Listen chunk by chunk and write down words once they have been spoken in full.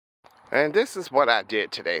And this is what I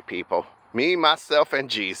did today, people. Me, myself, and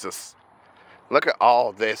Jesus. Look at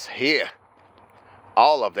all this here.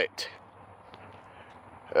 All of it.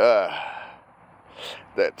 That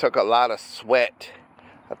took a lot of sweat.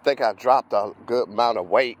 I think I dropped a good amount of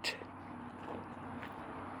weight.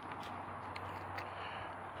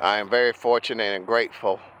 I am very fortunate and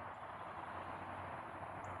grateful.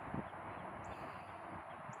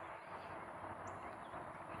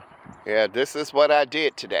 Yeah, this is what I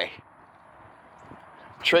did today.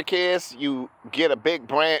 Trick is, you get a big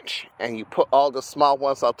branch and you put all the small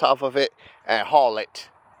ones on top of it and haul it.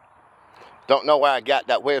 Don't know where I got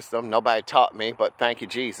that wisdom. Nobody taught me, but thank you,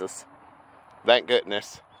 Jesus. Thank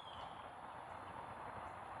goodness.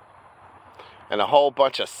 And a whole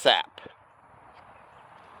bunch of sap.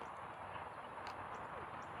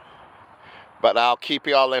 But I'll keep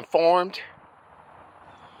y'all informed.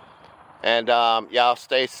 And y'all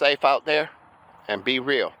stay safe out there and be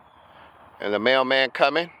real. And the mailman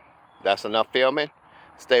coming. That's enough filming.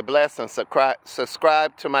 Stay blessed and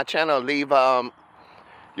subscribe to my channel. Leave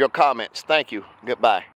your comments. Thank you. Goodbye.